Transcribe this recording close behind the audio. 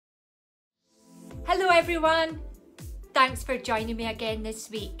Hello everyone! Thanks for joining me again this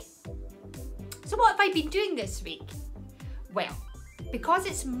week. So what have I been doing this week? Well, because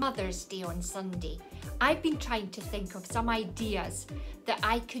it's Mother's Day on Sunday, I've been trying to think of some ideas that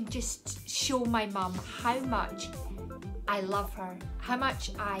I can just show my mum how much I love her, how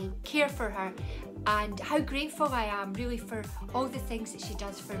much I care for her, and how grateful I am really for all the things that she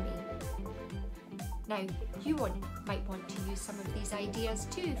does for me. Now, you might want to use some of these ideas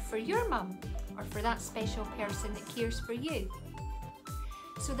too for your mum or for that special person that cares for you.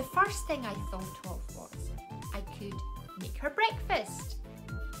 So the first thing I thought of was I could make her breakfast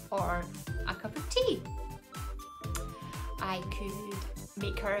or a cup of tea. I could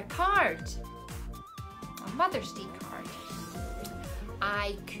make her a card, a Mother's Day card.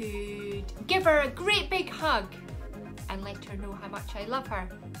 I could give her a great big hug and let her know how much I love her.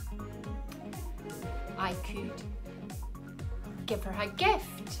 I could give her a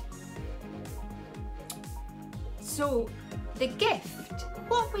gift. So the gift,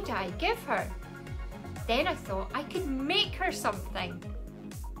 what would I give her? Then I thought I could make her something.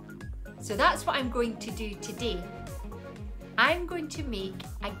 So that's what I'm going to do today. I'm going to make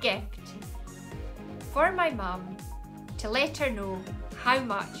a gift for my mum to let her know how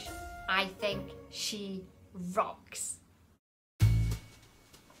much I think she rocks.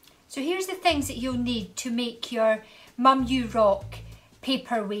 So here's the things that you'll need to make your Mum You Rock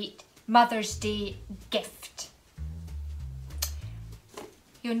paperweight Mother's Day gift.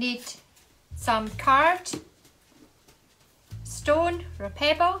 You'll need some card, stone or a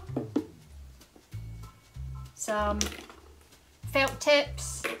pebble, some felt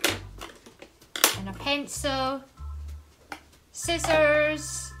tips and a pencil,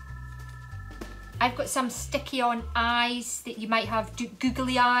 scissors. I've got some sticky on eyes that you might have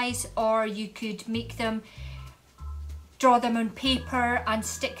googly eyes, or you could make them, draw them on paper and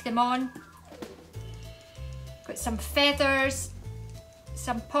stick them on. Got some feathers,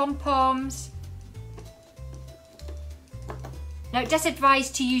 some pom-poms. Now it does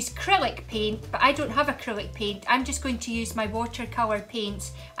advise to use acrylic paint, but I don't have acrylic paint. I'm just going to use my watercolour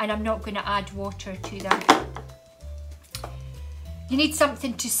paints and I'm not going to add water to them. You need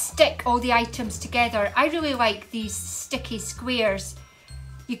something to stick all the items together. I really like these sticky squares.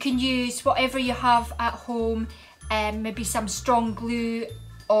 You can use whatever you have at home, maybe some strong glue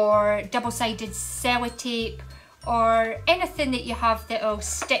or double-sided sellotape or anything that you have that will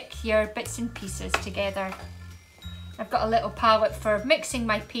stick your bits and pieces together. I've got a little palette for mixing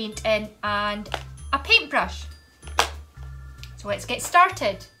my paint in and a paintbrush. So let's get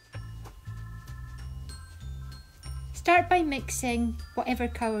started. Start by mixing whatever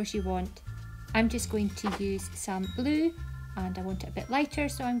colours you want. I'm just going to use some blue and I want it a bit lighter,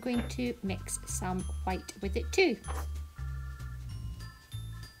 so I'm going to mix some white with it too.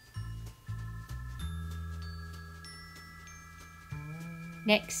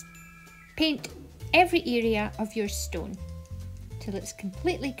 Next, paint every area of your stone till it's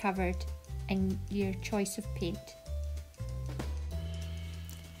completely covered in your choice of paint.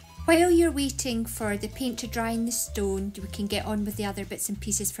 While you're waiting for the paint to dry in the stone, we can get on with the other bits and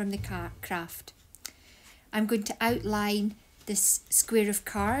pieces from the craft. I'm going to outline this square of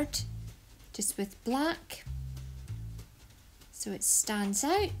card just with black so it stands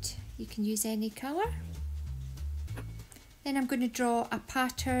out. You can use any colour. Then I'm going to draw a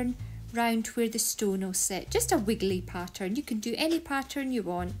pattern round where the stone will sit, just a wiggly pattern. You can do any pattern you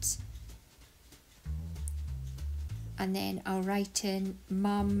want. And then I'll write in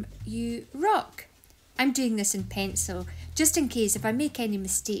Mum You Rock. I'm doing this in pencil, just in case if I make any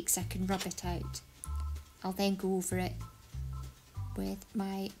mistakes I can rub it out. I'll then go over it with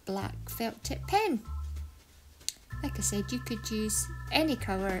my black felt tip pen. Like I said, you could use any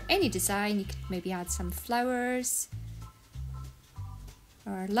colour, any design. You could maybe add some flowers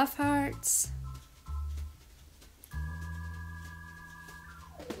or love hearts.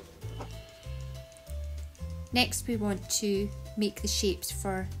 Next we want to make the shapes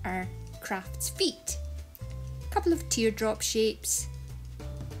for our craft's feet. A couple of teardrop shapes.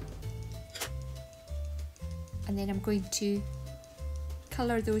 And then I'm going to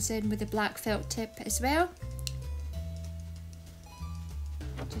colour those in with a black felt tip as well.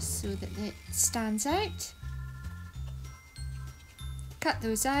 Just so that it stands out. Cut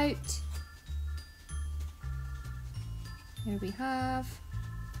those out. There we have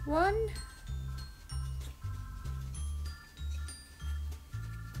one.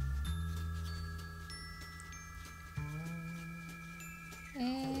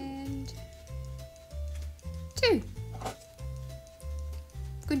 And two.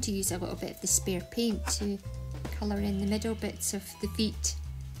 I'm going to use a little bit of the spare paint to colour in the middle bits of the feet.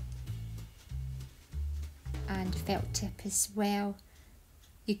 and felt tip as well.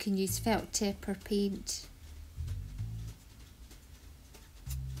 You can use felt tip or paint.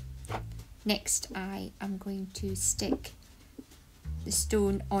 Next, I am going to stick the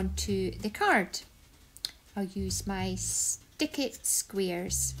stone onto the card. I'll use my Stick It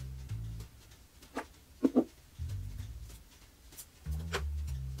squares.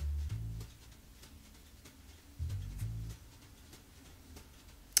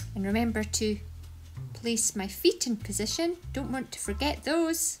 And remember to place my feet in position. Don't want to forget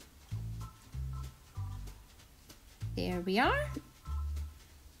those. There we are.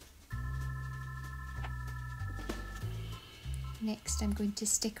 Next, I'm going to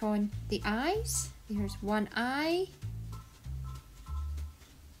stick on the eyes. There's one eye.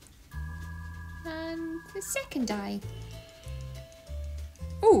 And the second eye.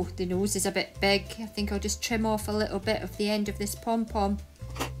 Oh, the nose is a bit big. I think I'll just trim off a little bit of the end of this pom-pom.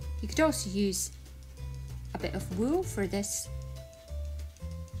 You could also use a bit of wool for this.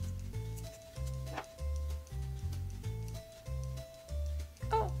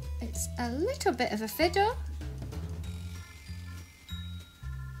 Oh, it's a little bit of a fiddle.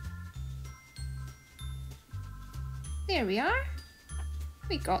 There we are.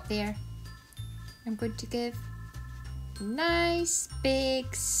 We got there. I'm going to give a nice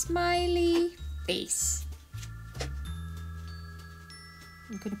big smiley face.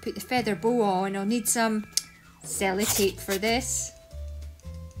 I'm going to put the feather bow on. I'll need some sellotape for this.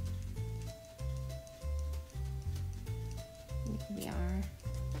 There we are.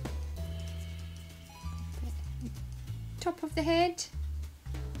 Top of the head.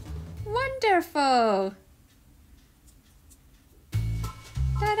 Wonderful!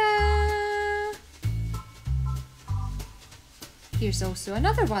 Ta-da! Here's also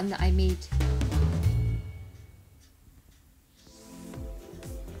another one that I made.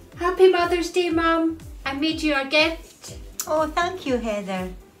 Happy Mother's Day, Mum. I made you a gift. Oh, thank you, Heather.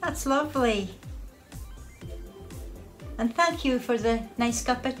 That's lovely. And thank you for the nice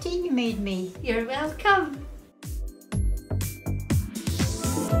cup of tea you made me. You're welcome.